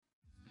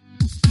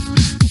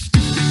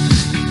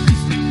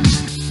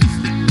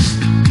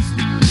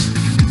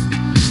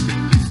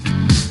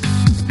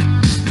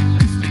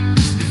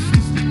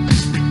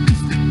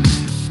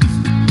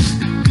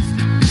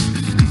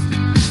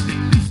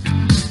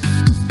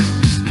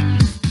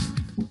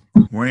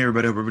Good morning,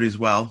 everybody. Hope everybody's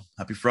well.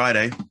 Happy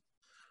Friday.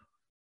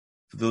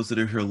 For those that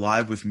are here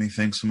live with me,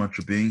 thanks so much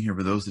for being here.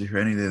 For those that are here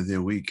any day of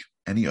the week,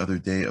 any other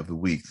day of the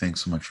week,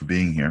 thanks so much for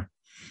being here.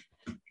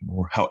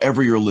 Or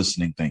however you're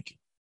listening, thank you.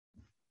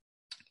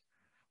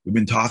 We've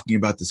been talking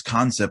about this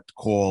concept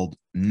called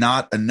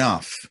not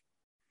enough.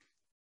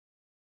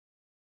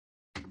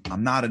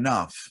 I'm not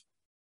enough.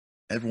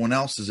 Everyone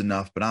else is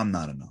enough, but I'm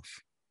not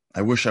enough.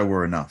 I wish I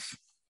were enough.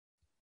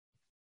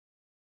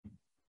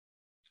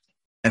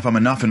 If I'm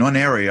enough in one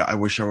area, I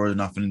wish I were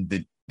enough in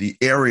the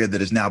area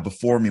that is now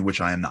before me,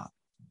 which I am not.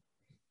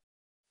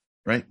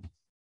 Right?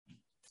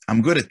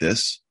 I'm good at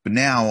this, but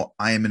now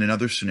I am in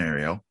another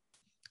scenario.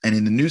 And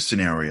in the new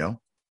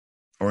scenario,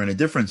 or in a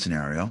different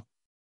scenario,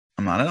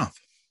 I'm not enough.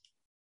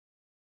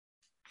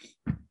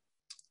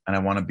 And I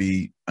want to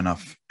be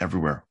enough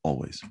everywhere,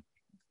 always.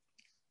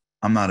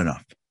 I'm not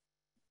enough.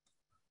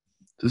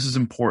 This is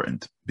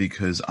important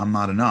because I'm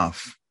not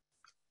enough,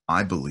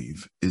 I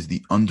believe, is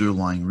the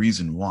underlying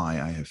reason why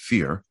I have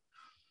fear,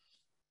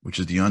 which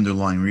is the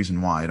underlying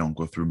reason why I don't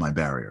go through my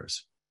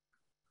barriers.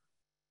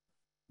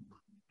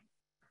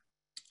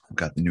 I've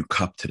got the new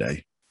cup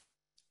today.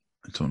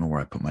 I don't know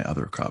where I put my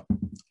other cup.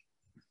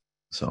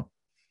 So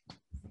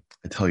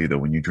I tell you, though,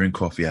 when you drink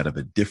coffee out of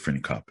a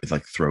different cup, it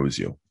like throws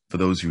you. For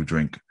those who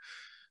drink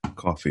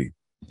coffee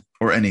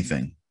or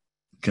anything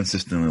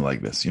consistently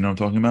like this, you know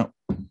what I'm talking about?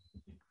 And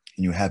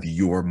you have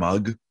your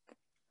mug,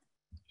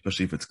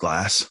 especially if it's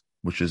glass,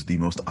 which is the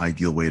most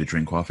ideal way to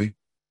drink coffee,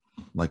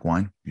 like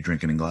wine. You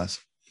drink it in glass.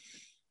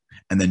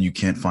 And then you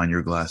can't find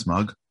your glass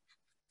mug.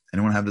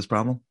 Anyone have this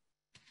problem?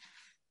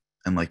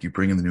 And like you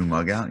bring in the new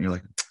mug out and you're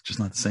like, it's just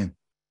not the same.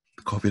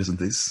 The coffee doesn't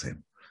taste the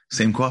same.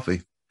 Same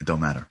coffee. It don't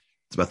matter.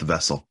 It's about the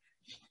vessel.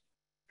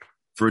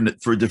 For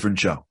a different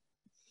show.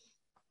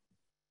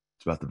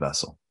 It's about the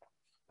vessel.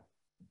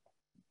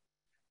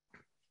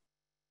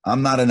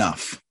 I'm not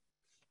enough.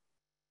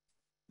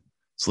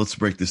 So let's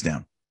break this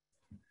down.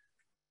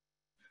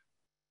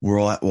 We're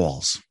all at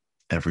walls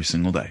every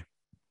single day.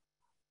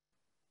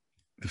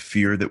 The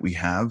fear that we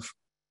have,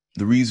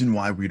 the reason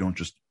why we don't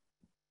just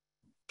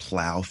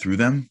plow through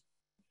them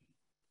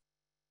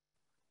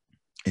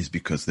is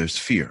because there's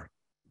fear.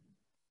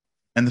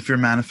 And the fear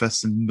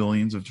manifests in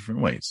millions of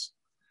different ways.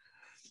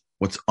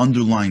 What's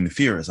underlying the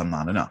fear is I'm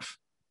not enough.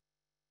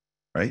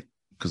 Right?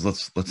 Because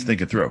let's think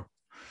it through.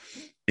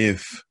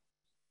 If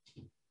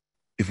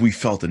we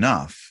felt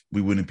enough,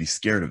 we wouldn't be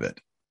scared of it.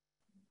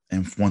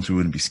 And once we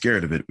wouldn't be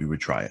scared of it, we would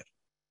try it.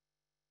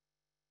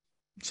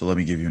 So let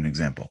me give you an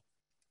example.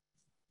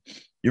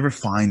 You ever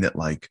find that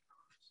like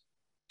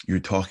you're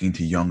talking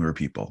to younger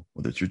people,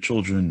 whether it's your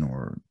children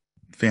or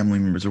family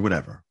members or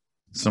whatever,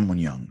 someone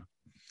young,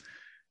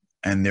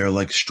 and they're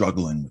like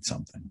struggling with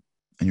something.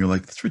 And you're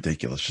like, that's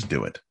ridiculous. Just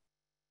do it.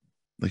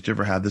 Like, do you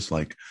ever have this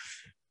like,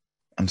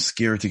 I'm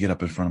scared to get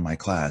up in front of my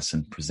class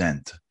and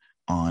present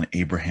on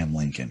Abraham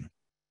Lincoln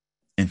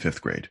in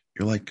 5th grade.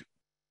 You're like,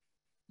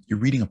 you're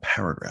reading a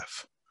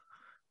paragraph.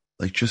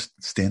 Like, just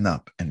stand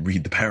up and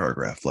read the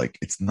paragraph. Like,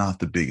 it's not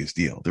the biggest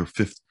deal. They're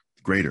 5th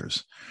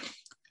graders.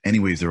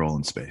 Anyways, they're all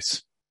in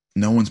space.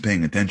 No one's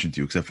paying attention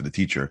to you except for the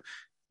teacher.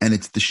 And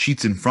it's the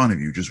sheets in front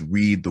of you. Just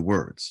read the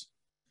words.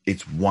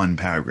 It's one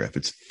paragraph.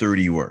 It's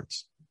 30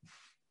 words.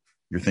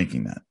 You're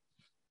thinking that.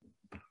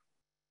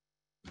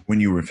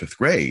 When you were in 5th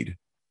grade,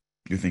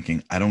 you're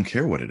thinking, I don't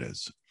care what it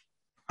is.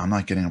 I'm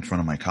not getting in front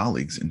of my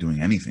colleagues and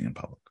doing anything in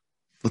public.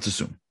 Let's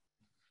assume.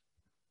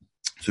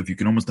 So if you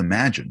can almost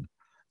imagine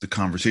the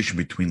conversation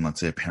between, let's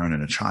say, a parent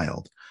and a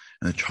child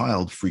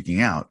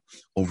freaking out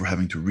over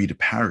having to read a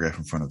paragraph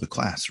in front of the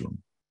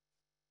classroom,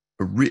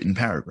 a written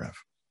paragraph.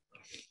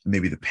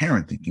 Maybe the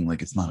parent thinking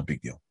like it's not a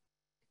big deal.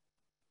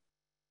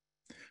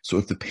 So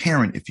if the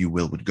parent, if you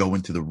will, would go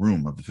into the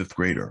room of the 5th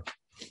grader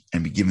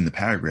and be given the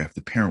paragraph,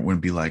 the parent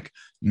wouldn't be like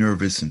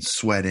nervous and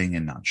sweating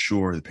and not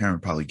sure. The parent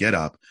would probably get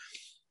up,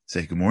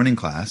 say, good morning,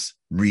 class,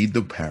 read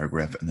the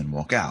paragraph, and then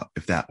walk out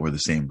if that were the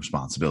same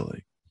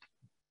responsibility.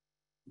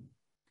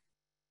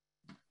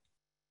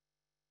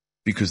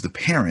 Because the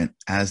parent,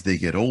 as they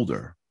get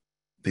older,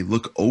 they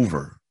look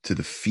over to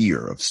the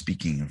fear of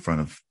speaking in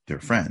front of their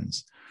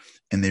friends,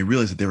 and they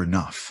realize that they're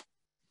enough.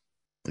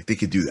 Like they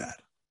could do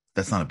that.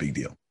 That's not a big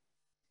deal.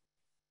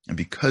 And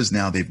because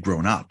now they've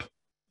grown up,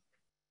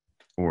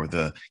 or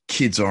the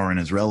kids aren't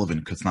as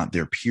relevant because it's not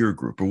their peer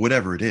group, or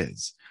whatever it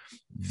is,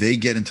 they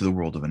get into the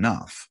world of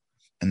enough.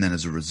 And then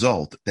as a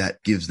result,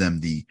 that gives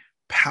them the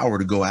power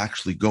to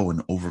go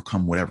and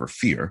overcome whatever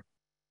fear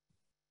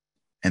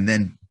and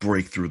then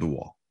break through the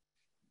wall.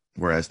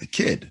 Whereas the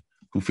kid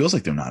who feels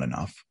like they're not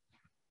enough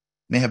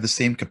may have the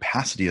same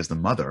capacity as the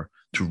mother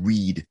to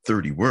read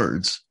 30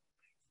 words.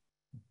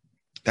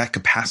 That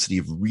capacity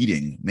of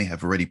reading may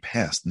have already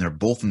passed, and they're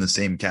both in the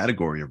same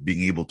category of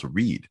being able to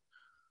read.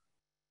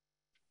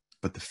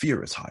 But the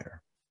fear is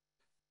higher.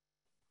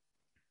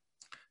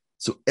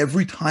 So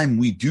every time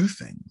we do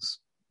things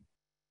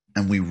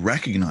and we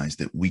recognize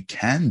that we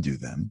can do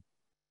them,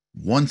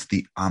 once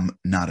the I'm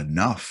not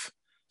enough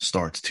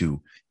starts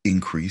to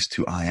increase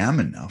to I am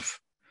enough,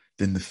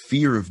 then the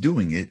fear of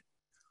doing it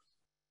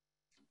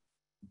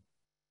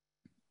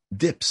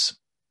dips.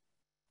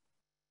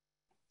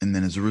 And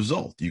then as a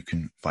result, you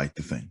can fight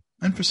the thing.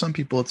 And for some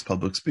people, it's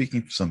public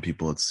speaking. For some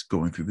people, it's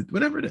going through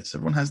whatever it is.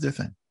 Everyone has their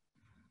thing.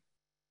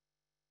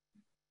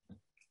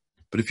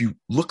 But if you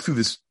look through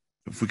this,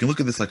 if we can look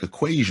at this like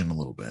equation a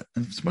little bit,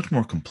 and it's much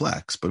more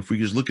complex, but if we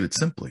just look at it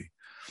simply,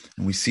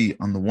 and we see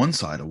on the one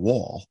side a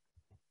wall,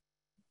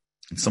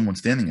 and someone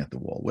standing at the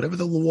wall, whatever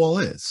the wall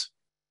is,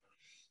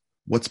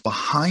 what's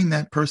behind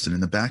that person in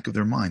the back of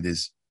their mind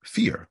is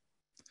fear.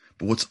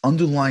 But what's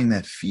underlying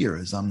that fear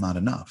is I'm not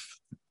enough.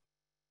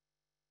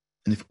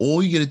 And if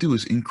all you got to do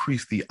is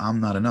increase the I'm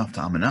not enough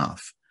to I'm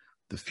enough,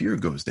 the fear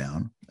goes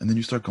down, and then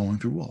you start going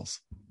through walls.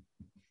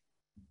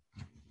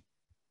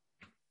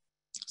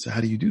 So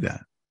how do you do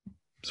that?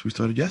 So we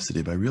started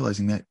yesterday by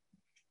realizing that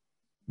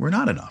we're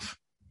not enough.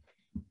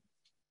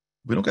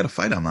 We don't got to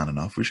fight I'm not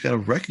enough. We just got to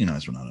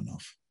recognize we're not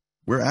enough.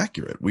 We're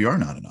accurate. We are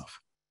not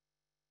enough.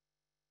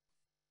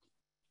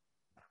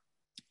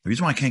 The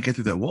reason why I can't get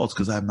through that wall is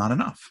because I have not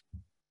enough.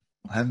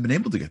 I haven't been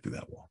able to get through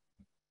that wall.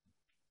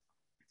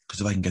 Because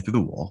if I can get through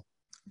the wall,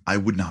 I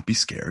would not be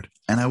scared,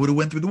 and I would have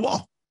went through the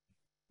wall.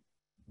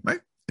 Right?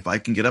 If I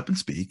can get up and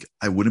speak,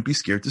 I wouldn't be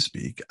scared to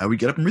speak. I would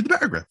get up and read the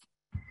paragraph.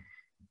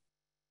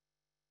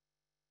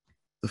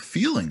 The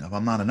feeling of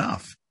I'm not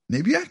enough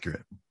may be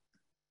accurate.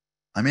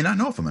 I may not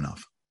know if I'm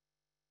enough.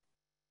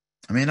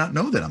 I may not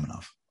know that I'm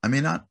enough. I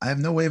have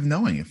no way of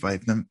knowing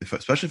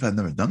especially if I've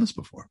never done this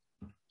before.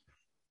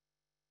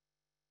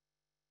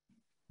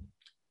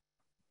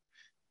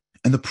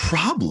 And the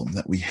problem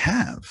that we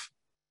have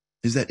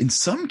is that in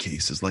some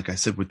cases, like I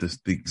said with the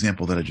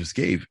example that I just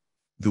gave,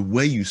 the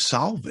way you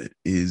solve it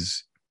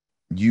is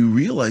you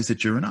realize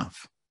that you're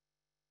enough.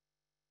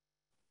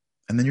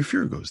 And then your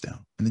fear goes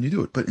down, and then you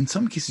do it. But in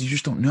some cases, you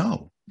just don't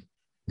know.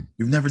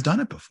 You've never done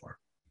it before.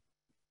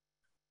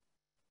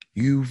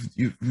 You've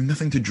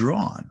nothing to draw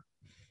on.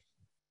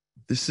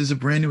 This is a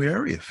brand new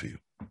area for you.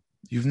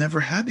 You've never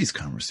had these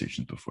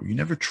conversations before. You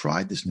never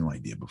tried this new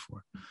idea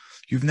before.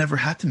 You've never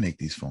had to make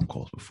these phone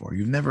calls before.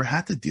 You've never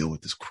had to deal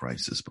with this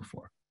crisis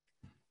before.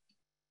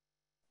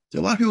 There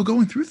are a lot of people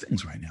going through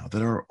things right now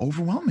that are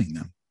overwhelming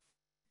them.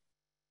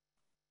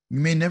 You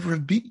may never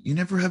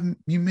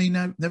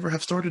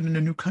have started in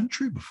a new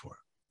country before.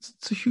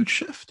 It's a huge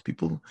shift.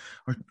 People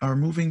are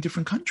moving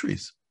different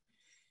countries.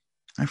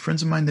 I have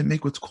friends of mine that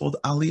make what's called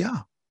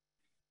Aliyah,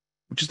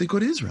 which is they go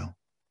to Israel,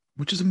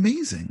 which is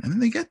amazing. And then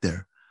they get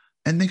there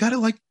and they got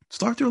to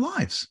start their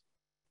lives.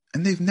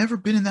 And they've never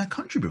been in that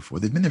country before.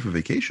 They've been there for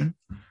vacation.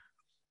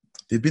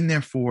 They've been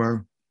there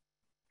for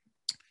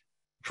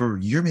a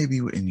year, maybe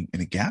in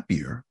a gap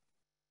year.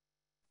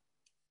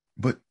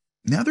 But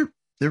now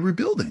they're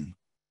rebuilding.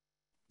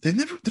 They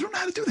don't know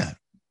how to do that.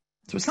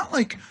 So it's not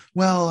like,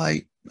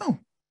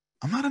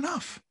 I'm not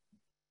enough.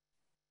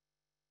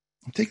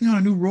 I'm taking on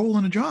a new role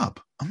in a job.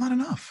 I'm not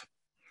enough.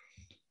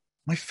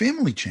 My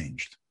family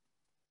changed.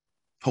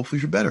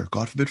 Hopefully for better.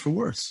 God forbid for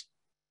worse.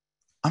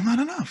 I'm not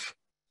enough.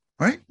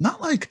 Right?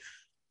 Not like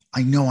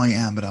I know I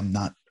am, but I'm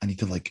not. I need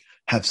to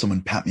have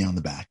someone pat me on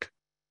the back.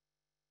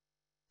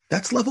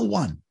 That's level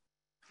 1.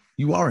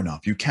 You are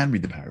enough. You can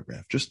read the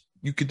paragraph.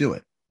 You could do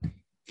it. You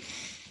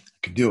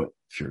could do it.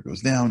 Fear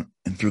goes down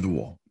and through the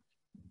wall.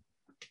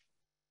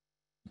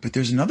 But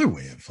there's another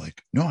way of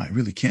no, I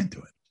really can't do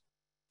it.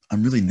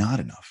 I'm really not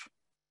enough.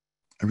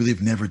 I really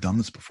have never done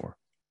this before.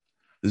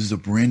 This is a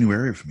brand new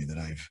area for me that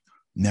I've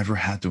never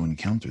had to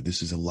encounter.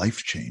 This is a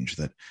life change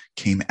that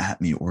came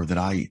at me or that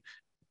I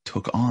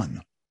took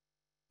on.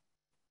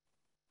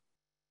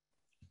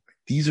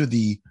 These are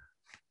the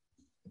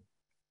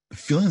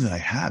feelings that I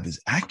have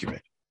is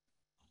accurate.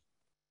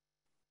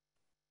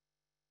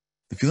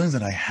 The feelings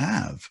that I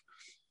have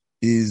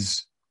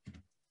is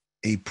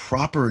a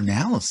proper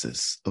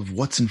analysis of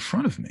what's in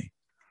front of me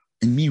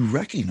and me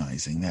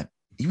recognizing that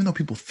even though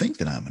people think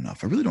that I'm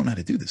enough, I really don't know how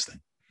to do this thing.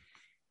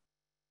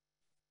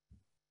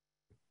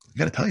 I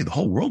got to tell you, the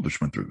whole world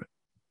just went through it.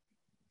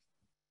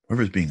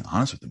 Whoever is being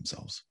honest with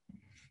themselves,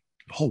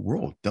 the whole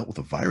world dealt with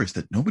a virus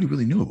that nobody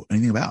really knew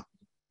anything about.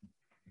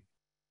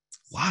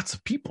 Lots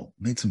of people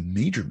made some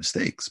major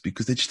mistakes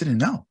because they just didn't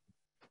know.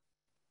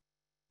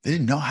 They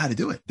didn't know how to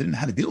do it. They didn't know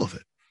how to deal with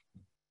it.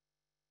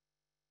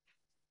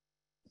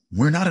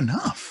 We're not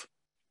enough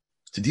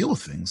to deal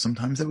with things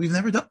sometimes that we've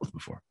never dealt with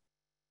before.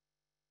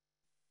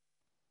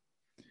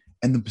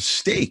 And the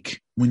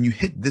mistake when you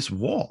hit this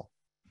wall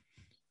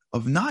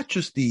of not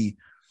just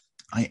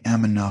I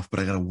am enough, but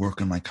I got to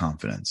work on my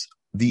confidence,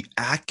 the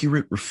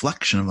accurate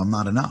reflection of I'm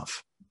not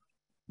enough,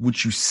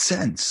 which you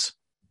sense,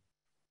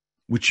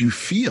 which you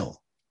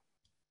feel,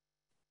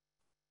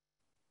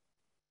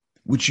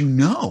 which you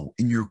know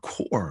in your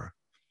core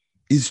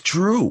is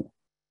true.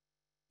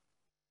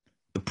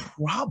 The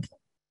problem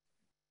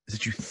is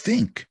that you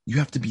think you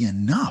have to be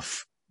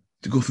enough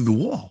to go through the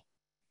wall.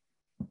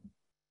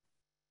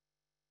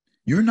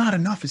 You're not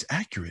enough is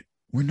accurate.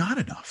 We're not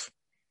enough.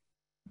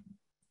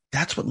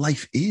 That's what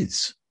life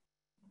is.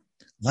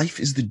 Life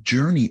is the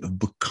journey of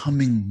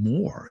becoming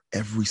more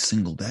every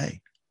single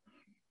day.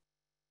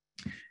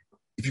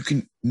 If you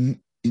can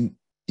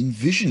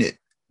envision it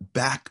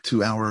back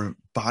to our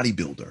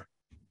bodybuilder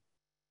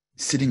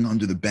sitting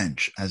under the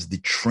bench as the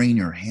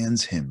trainer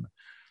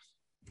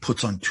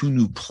puts on 2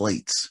 new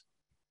plates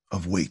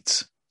of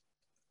weights.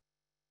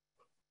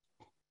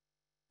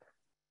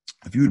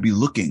 If you'd be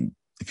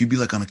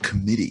like on a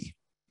committee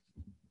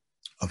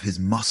of his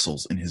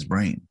muscles in his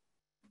brain,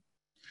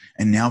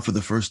 and now for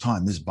the first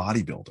time, this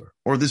bodybuilder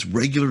or this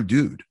regular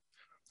dude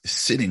is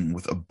sitting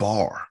with a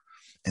bar,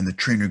 and the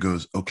trainer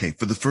goes, okay,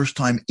 for the first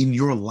time in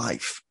your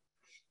life,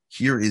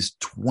 here is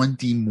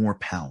 20 more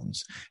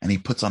pounds. And he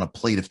puts on a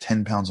plate of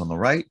 10 pounds on the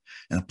right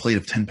and a plate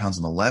of 10 pounds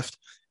on the left.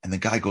 And the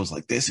guy goes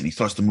like this, and he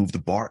starts to move the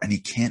bar, and he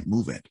can't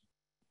move it.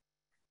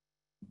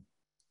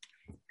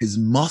 His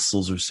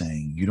muscles are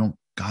saying, you don't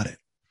got it.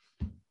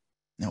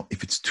 Now,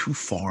 if it's too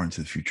far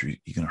into the future,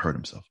 he's going to hurt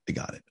himself. I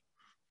got it.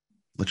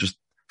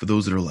 For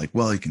those that are like,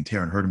 well, he can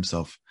tear and hurt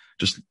himself,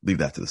 just leave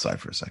that to the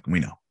side for a second. We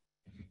know.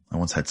 I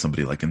once had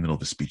somebody like in the middle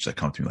of a speech that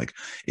come to me like,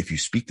 if you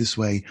speak this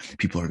way,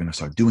 people are going to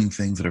start doing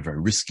things that are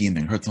very risky and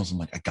they hurt themselves. I'm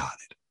like, I got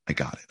it.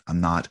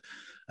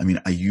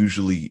 I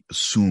usually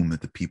assume that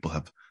the people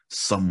have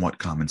somewhat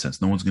common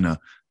sense. No one's going to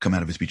come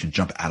out of a speech and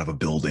jump out of a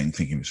building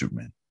thinking of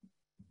Superman.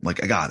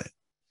 Like, I got it.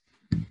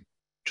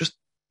 Just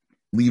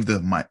leave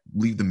the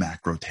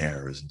macro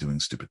tears and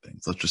doing stupid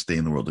things. Let's just stay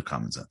in the world of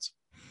common sense.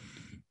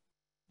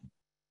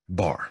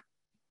 Bar.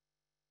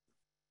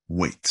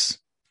 Weights.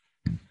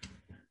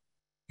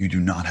 You do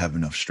not have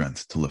enough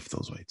strength to lift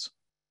those weights.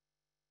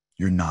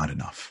 You're not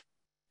enough.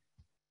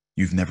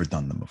 You've never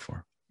done them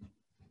before.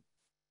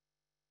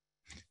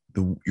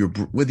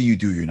 Whether you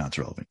do or you're not, it's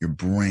relevant. Your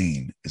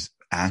brain is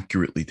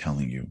accurately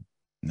telling you,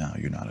 no,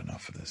 you're not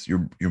enough for this.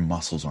 Your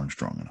muscles aren't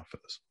strong enough for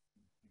this.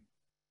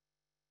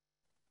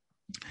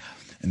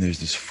 And there's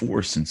this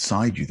force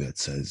inside you that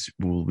says,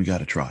 well, we got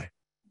to try.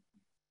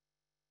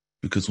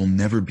 Because we'll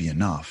never be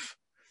enough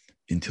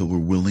until we're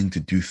willing to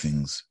do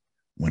things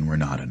when we're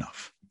not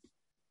enough.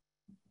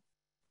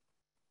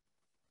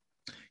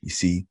 You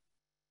see,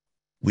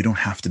 we don't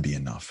have to be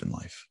enough in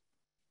life.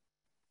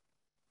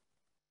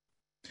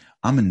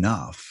 I'm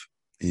enough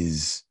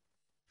is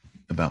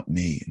about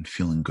me and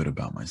feeling good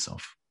about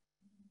myself.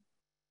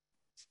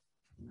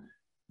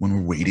 When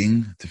we're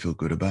waiting to feel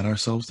good about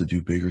ourselves to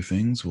do bigger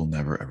things, we'll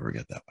never, ever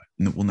get that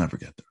way. We'll never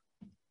get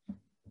there.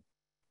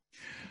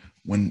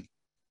 When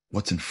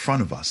what's in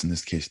front of us, in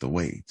this case, the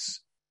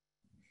weights,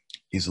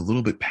 is a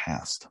little bit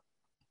past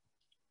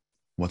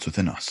what's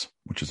within us,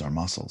 which is our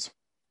muscles.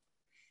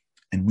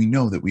 And we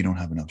know that we don't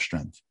have enough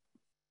strength.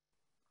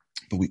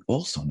 But we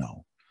also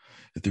know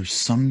that there's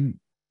some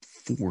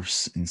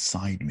force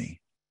inside me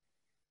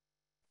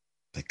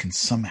that can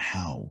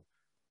somehow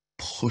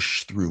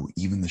push through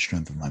even the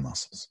strength of my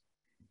muscles.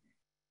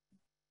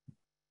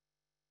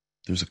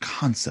 There's a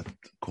concept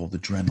called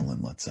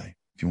adrenaline, let's say,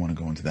 if you want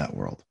to go into that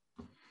world,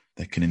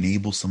 that can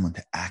enable someone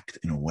to act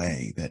in a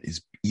way that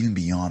is even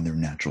beyond their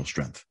natural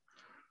strength.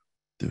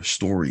 There are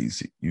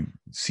stories, you've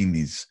seen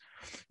these,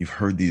 you've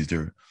heard these,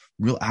 they're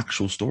real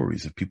actual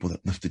stories of people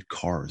that lifted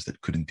cars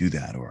that couldn't do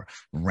that, or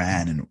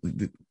ran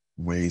in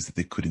ways that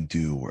they couldn't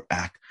do, or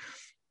act.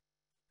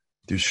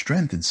 There's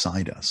strength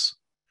inside us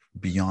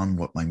beyond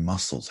what my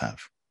muscles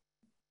have.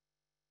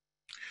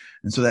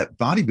 And so that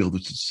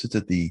bodybuilder sits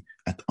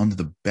under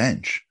the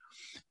bench,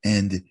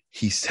 and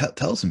he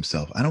tells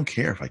himself, I don't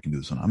care if I can do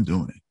this one, I'm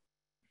doing it.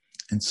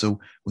 And so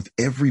with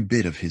every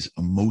bit of his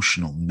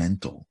emotional,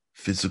 mental,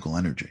 physical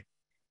energy,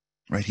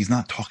 right? He's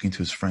not talking to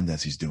his friend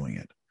as he's doing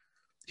it.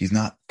 He's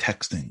not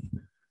texting.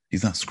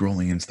 He's not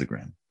scrolling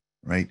Instagram,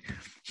 right?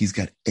 He's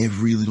got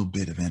every little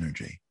bit of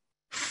energy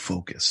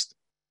focused,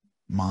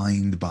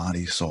 mind,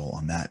 body, soul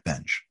on that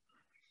bench.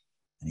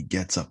 And he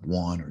gets up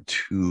 1 or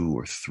 2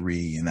 or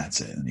 3, and that's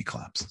it. And he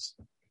collapses.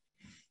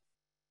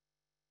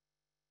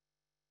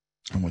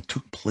 And what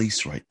took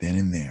place right then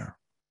and there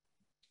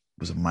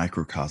was a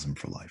microcosm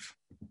for life.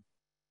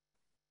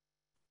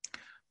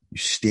 You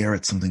stare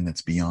at something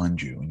that's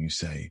beyond you and you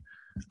say,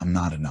 I'm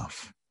not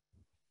enough.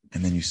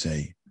 And then you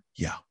say,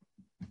 yeah,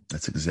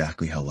 that's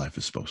exactly how life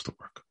is supposed to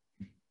work.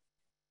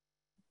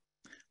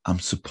 I'm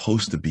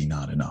supposed to be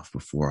not enough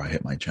before I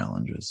hit my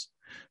challenges,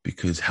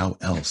 because how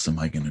else am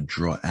I going to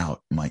draw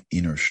out my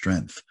inner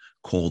strength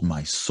called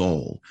my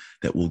soul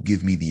that will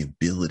give me the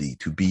ability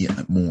to be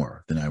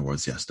more than I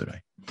was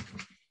yesterday?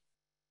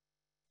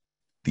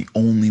 The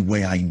only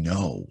way I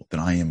know that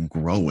I am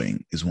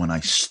growing is when I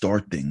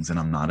start things and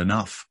I'm not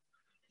enough.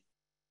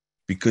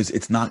 Because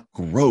it's not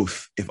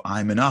growth if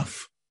I'm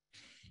enough.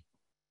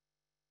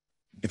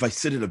 If I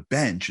sit at a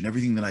bench and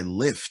everything that I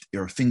lift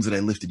are things that I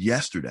lifted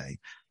yesterday,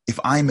 if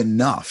I'm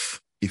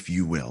enough, if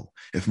you will,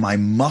 if my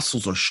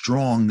muscles are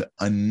strong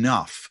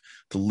enough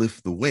to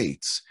lift the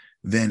weights,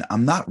 then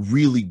I'm not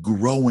really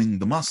growing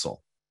the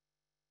muscle.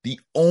 The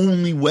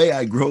only way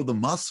I grow the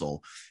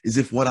muscle is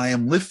if what I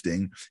am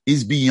lifting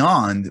is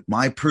beyond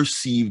my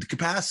perceived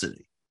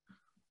capacity.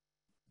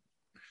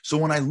 So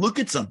when I look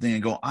at something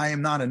and go, I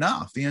am not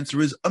enough, the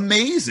answer is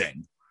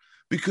amazing,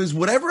 because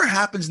whatever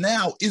happens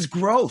now is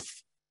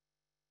growth.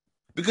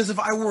 Because if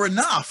I were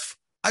enough,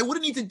 I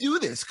wouldn't need to do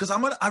this, because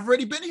I've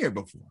already been here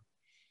before.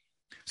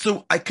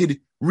 So I could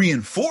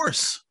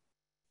reinforce.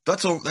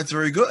 That's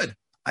very good.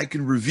 I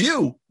can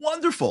review.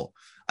 Wonderful.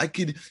 I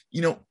could,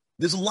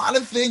 there's a lot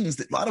of things,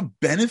 a lot of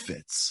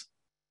benefits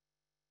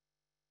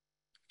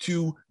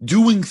to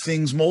doing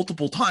things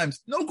multiple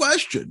times, no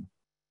question.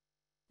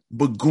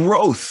 But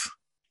growth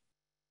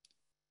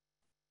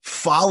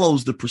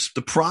follows the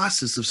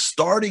process of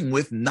starting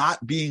with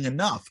not being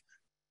enough.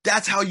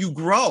 That's how you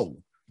grow.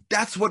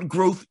 That's what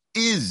growth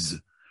is.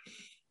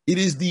 It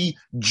is the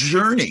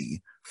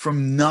journey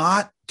from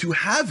not to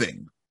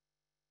having.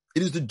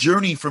 It is the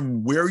journey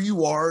from where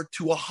you are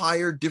to a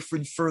higher,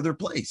 different, further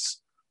place,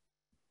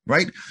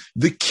 right?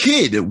 The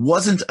kid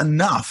wasn't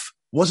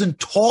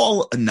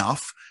tall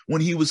enough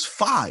when he was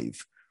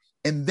 5,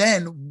 and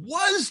then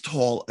was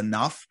tall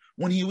enough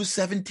when he was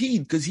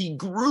 17, because he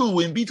grew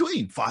in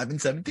between 5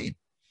 and 17.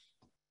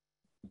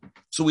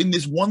 So in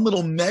this one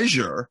little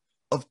measure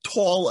of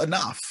tall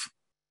enough,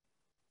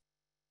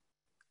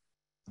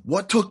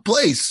 what took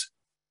place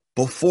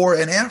before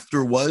and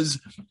after was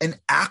an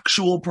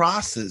actual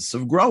process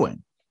of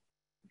growing.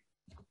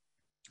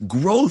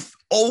 Growth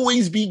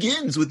always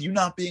begins with you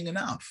not being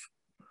enough.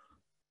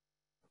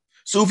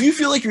 So if you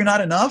feel like you're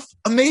not enough,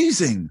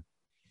 amazing.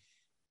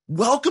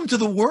 Welcome to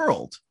the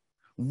world.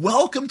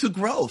 Welcome to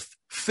growth.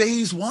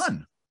 Phase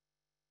 1.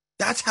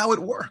 That's how it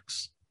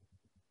works.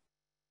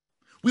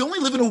 We only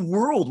live in a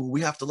world where we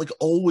have to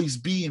always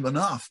be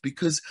enough,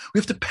 because we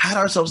have to pat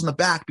ourselves on the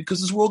back, because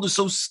this world is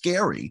so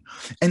scary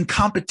and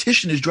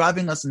competition is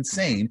driving us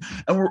insane.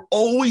 And we're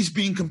always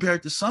being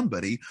compared to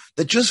somebody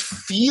that just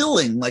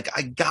feeling like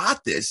I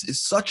got this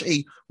is such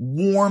a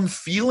warm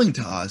feeling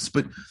to us,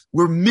 but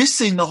we're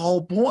missing the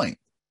whole point.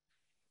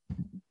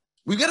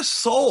 We've got a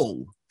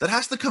soul that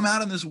has to come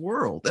out in this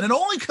world. And it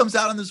only comes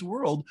out in this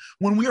world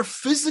when we are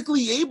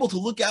physically able to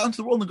look out into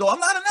the world and go, I'm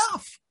not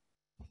enough.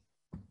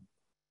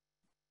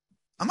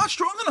 I'm not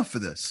strong enough for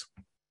this.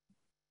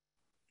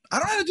 I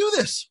don't know how to do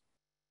this.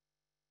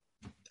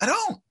 I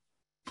don't know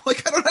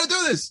how to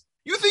do this.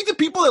 You think the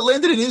people that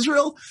landed in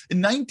Israel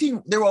in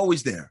they were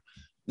always there.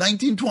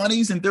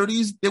 1920s and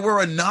 30s, they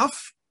were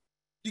enough?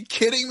 Are you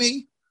kidding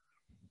me?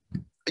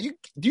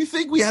 Do you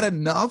think we had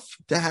enough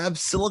to have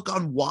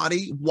Silicon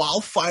Wadi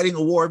while fighting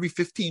a war every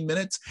 15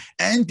 minutes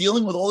and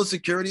dealing with all the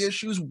security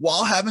issues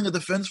while having a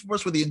defense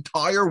force where the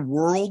entire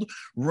world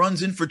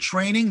runs in for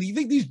training? Do you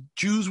think these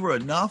Jews were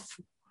enough?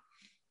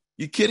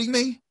 You kidding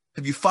me?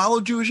 Have you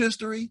followed Jewish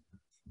history?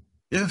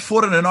 You haven't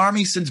fought in an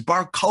army since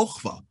Bar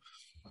Kokhba,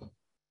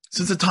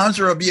 since the times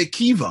of Rabbi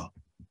Akiva,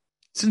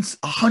 since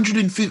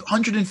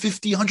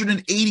 150,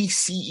 180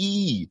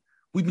 CE.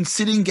 We've been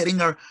sitting,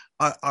 getting our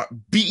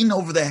beaten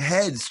over the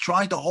heads,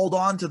 trying to hold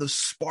on to the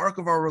spark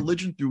of our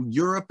religion through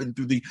Europe and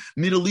through the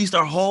Middle East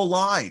our whole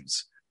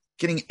lives,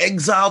 getting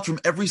exiled from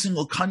every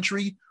single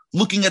country,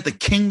 looking at the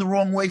king the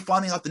wrong way,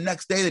 finding out the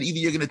next day that either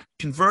you're going to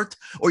convert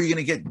or you're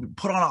going to get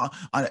put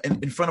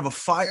in front of a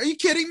fire. Are you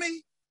kidding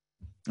me?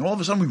 And all of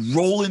a sudden we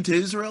roll into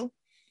Israel,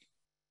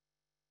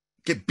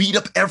 get beat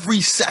up every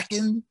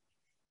second,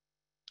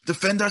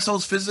 defend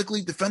ourselves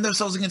physically, defend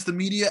ourselves against the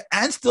media,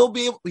 and still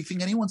be able. We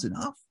think anyone's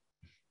enough?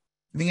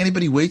 You think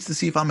anybody waits to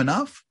see if I'm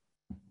enough?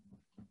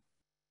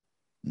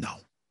 No.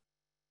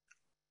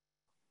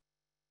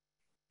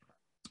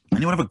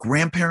 Anyone have a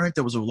grandparent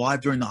that was alive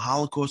during the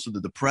Holocaust or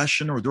the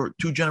Depression or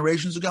 2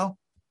 generations ago?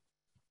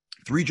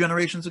 3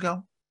 generations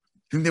ago?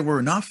 Think they were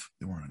enough?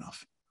 They weren't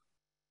enough.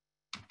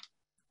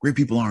 Great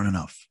people aren't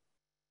enough.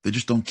 They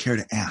just don't care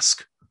to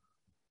ask.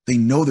 They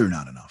know they're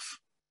not enough.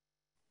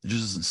 It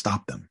just doesn't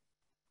stop them.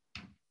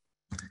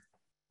 The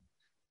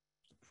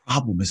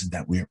problem isn't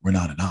that we're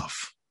not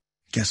enough.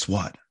 Guess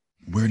what?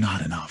 We're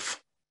not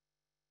enough.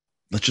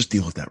 Let's just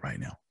deal with that right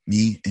now.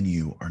 Me and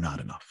you are not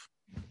enough.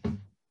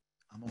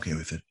 I'm okay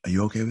with it. Are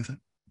you okay with it?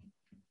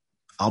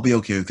 I'll be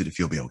okay with it if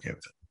you'll be okay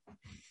with it.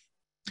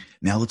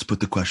 Now let's put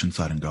the question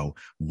aside and go,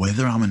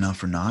 whether I'm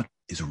enough or not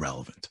is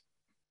irrelevant.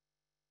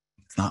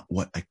 It's not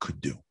what I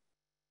could do.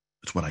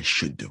 It's what I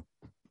should do.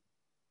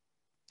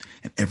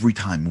 And every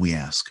time we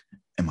ask,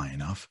 am I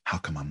enough? How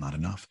come I'm not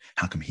enough?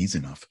 How come he's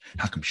enough?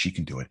 How come she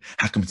can do it?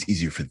 How come it's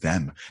easier for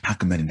them? How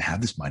come I didn't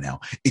have this by now?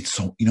 It's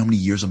so, how many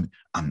years I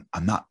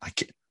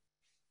can't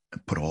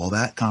put all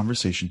that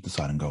conversation to the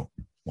side and go,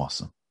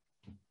 awesome.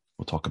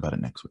 We'll talk about it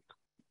next week.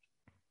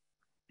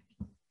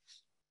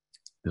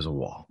 There's a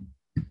wall.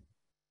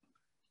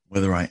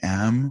 Whether I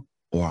am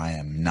or I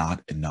am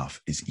not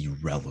enough is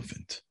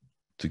irrelevant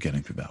to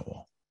getting through that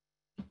wall.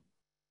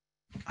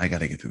 I got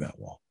to get through that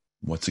wall.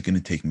 What's it going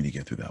to take me to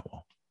get through that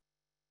wall?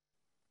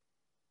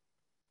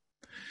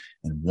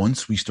 And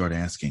once we start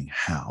asking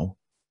how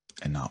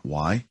and not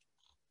why,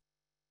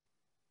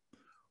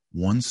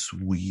 once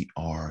we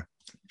are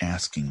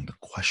asking the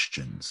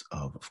questions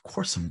of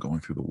course I'm going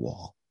through the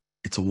wall.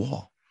 It's a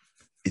wall.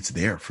 It's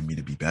there for me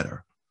to be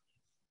better.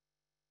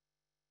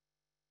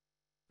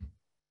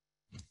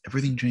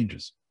 Everything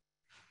changes.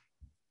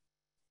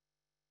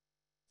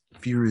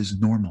 Fear is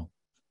normal.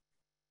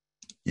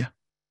 Yeah,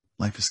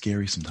 life is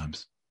scary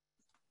sometimes.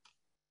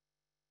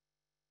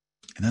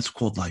 And that's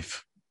called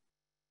life.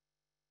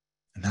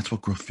 And that's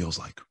what growth feels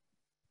like.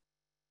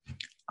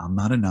 I'm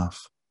not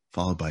enough,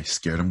 followed by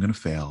scared I'm going to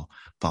fail,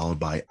 followed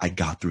by I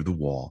got through the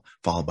wall,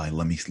 followed by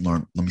let me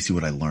see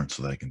what I learned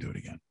so that I can do it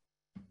again.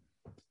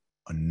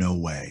 No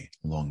way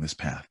along this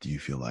path do you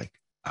feel like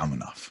I'm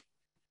enough.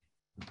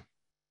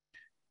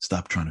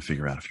 Stop trying to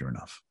figure out if you're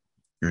enough.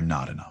 You're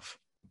not enough.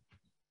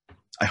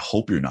 I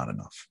hope you're not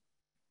enough.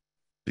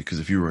 Because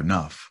if you were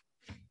enough,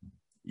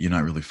 you're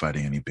not really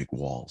fighting any big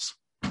walls.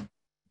 But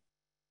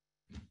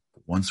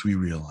once we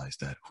realize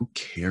that, who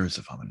cares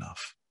if I'm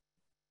enough?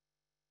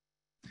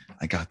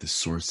 I got this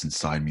source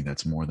inside me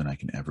that's more than I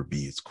can ever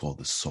be. It's called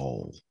the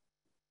soul.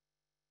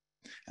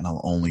 And I'll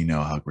only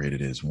know how great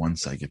it is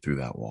once I get through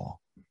that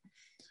wall.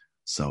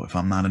 So if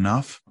I'm not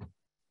enough,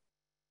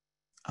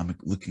 I'm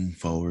looking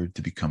forward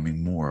to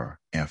becoming more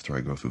after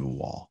I go through the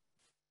wall.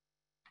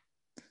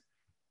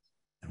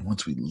 And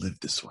once we live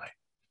this way,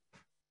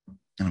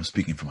 and I'm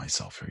speaking for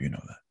myself here, you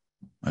know that.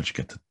 I just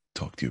get to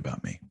talk to you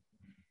about me.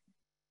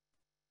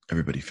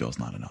 Everybody feels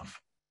not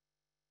enough.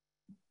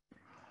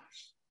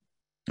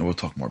 And we'll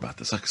talk more about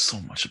this. Like so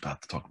much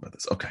about to talk about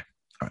this. Okay.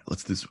 All right.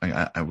 Let's do this.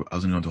 I was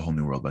going to go into a whole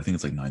new world, but I think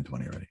it's like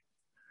 9:20 already.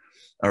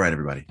 All right,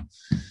 everybody.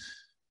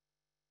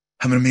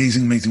 Have an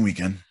amazing, amazing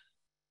weekend.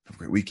 Have a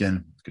great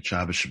weekend. Good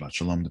Shabbos, Shabbat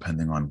Shalom,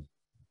 depending on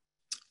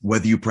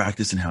whether you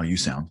practice and how you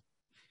sound.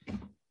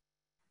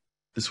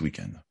 This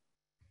weekend,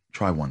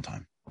 try one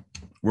time.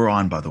 We're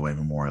on, by the way,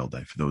 Memorial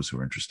Day for those who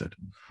are interested.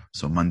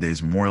 So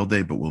Monday's Memorial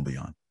Day, but we'll be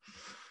on.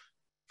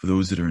 For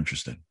those that are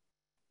interested,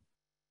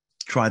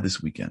 try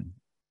this weekend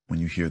when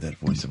you hear that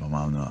voice of I'm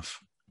not enough.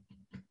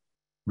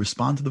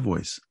 Respond to the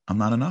voice. I'm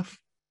not enough?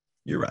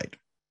 You're right.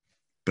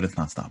 But it's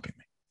not stopping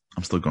me.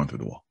 I'm still going through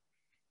the wall.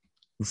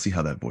 We'll see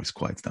how that voice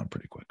quiets down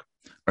pretty quick.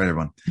 All right,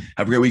 everyone.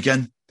 Have a great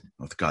weekend.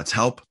 With God's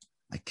help,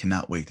 I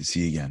cannot wait to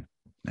see you again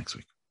next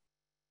week.